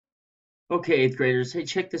Okay, eighth graders, hey,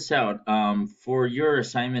 check this out. For your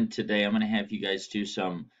assignment today, I'm going to have you guys do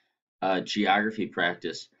some geography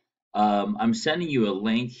practice. I'm sending you a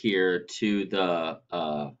link here to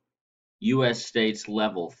the U.S. States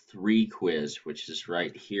Level 3 quiz, which is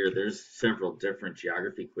right here. There's several different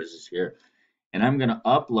geography quizzes here, and I'm going to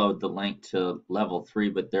upload the link to Level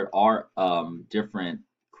 3, but there are different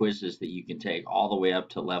quizzes that you can take all the way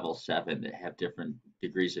up to Level 7 that have different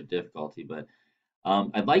degrees of difficulty, but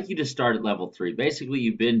I'd like you to start at level 3. Basically,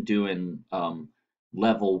 you've been doing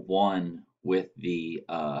level 1 with the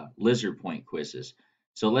lizard point quizzes.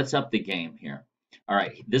 So let's up the game here. All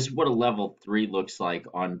right, this is what a level 3 looks like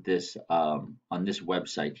on this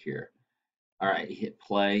website here. All right, hit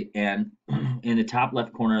play, and in the top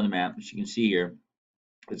left corner of the map, as you can see here,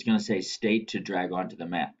 it's going to say state to drag onto the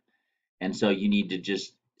map. And so you need to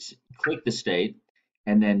just click the state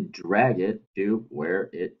and then drag it to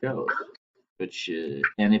where it goes.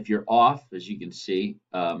 And if you're off, as you can see,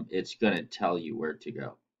 it's going to tell you where to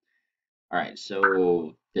go. All right,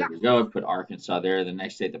 so there we go. I put Arkansas there. The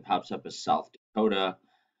next state that pops up is South Dakota.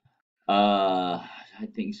 I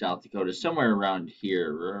think South Dakota is somewhere around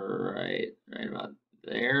here, right about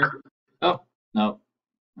there. Oh, no,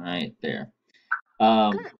 right there.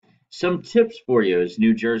 Some tips for you as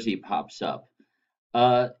New Jersey pops up.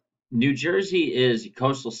 New Jersey is a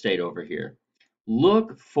coastal state over here.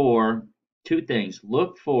 Look for two things.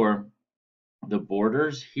 Look for the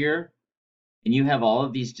borders here, and you have all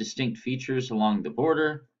of these distinct features along the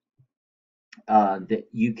border that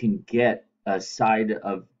you can get a side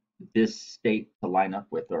of this state to line up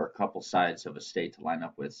with, or a couple sides of a state to line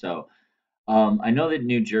up with. So I know that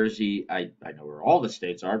New Jersey, I know where all the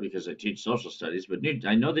states are because I teach social studies, but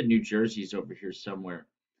I know that New Jersey is over here somewhere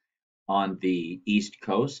on the East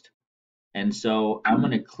Coast. And so I'm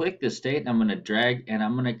going to click the state and I'm going to drag and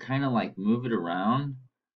I'm going to kind of like move it around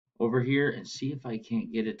over here and see if I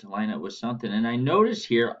can't get it to line up with something. And I notice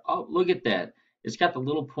here, oh, look at that. It's got the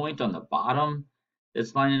little point on the bottom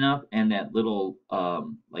that's lining up and that little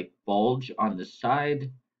like bulge on the side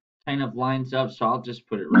kind of lines up. So I'll just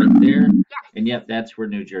put it right there. And yep, that's where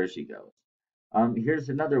New Jersey goes. Here's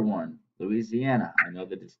another one, Louisiana. I know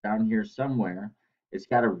that it's down here somewhere. It's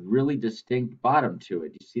got a really distinct bottom to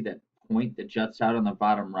it. You see that point that juts out on the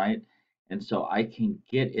bottom right? And so I can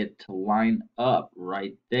get it to line up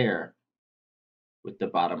right there with the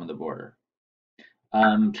bottom of the border.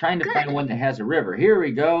 I'm trying to find one that has a river. Here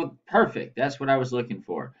we go. Perfect. That's what I was looking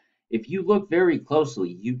for. If you look very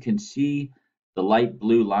closely, you can see the light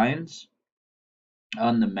blue lines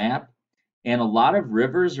on the map. And a lot of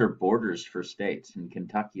rivers are borders for states, and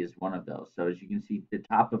Kentucky is one of those. So as you can see, the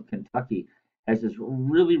top of Kentucky has this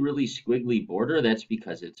really, really squiggly border. That's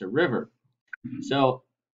because it's a river. So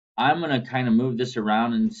I'm going to kind of move this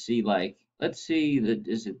around and see, like, let's see,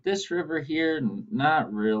 is it this river here?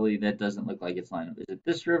 Not really. That doesn't look like it's lined up. Is it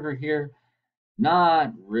this river here?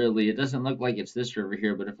 Not really. It doesn't look like it's this river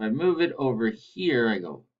here. But if I move it over here, I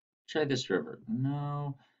go, try this river.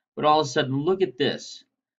 No. But all of a sudden, look at this.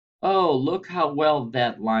 Oh, look how well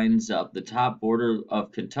that lines up. The top border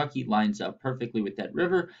of Kentucky lines up perfectly with that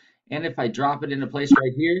river. And if I drop it into place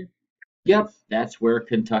right here, yep, that's where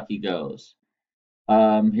Kentucky goes.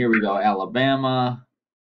 Here we go, Alabama.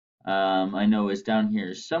 I know it's down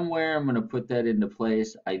here somewhere. I'm going to put that into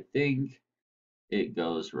place. I think it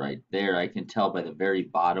goes right there. I can tell by the very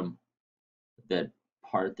bottom, that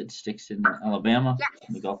part that sticks in Alabama,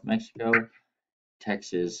 in the Gulf of Mexico.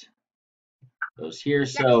 Texas goes here.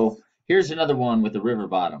 So here's another one with a river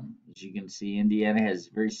bottom. As you can see, Indiana has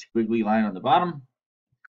a very squiggly line on the bottom.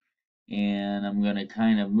 And I'm going to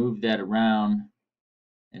kind of move that around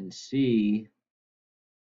and see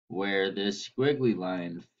where this squiggly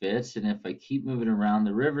line fits. And if I keep moving around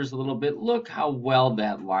the rivers a little bit, look how well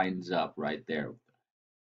that lines up right there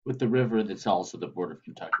with the river that's also the border of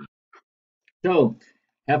Kentucky. So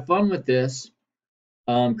have fun with this,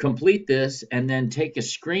 complete this, and then take a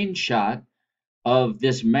screenshot of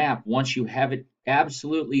this map once you have it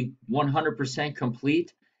absolutely 100%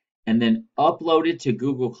 complete, and then upload it to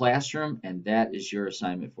Google Classroom, and that is your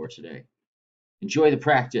assignment for today. Enjoy the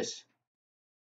practice.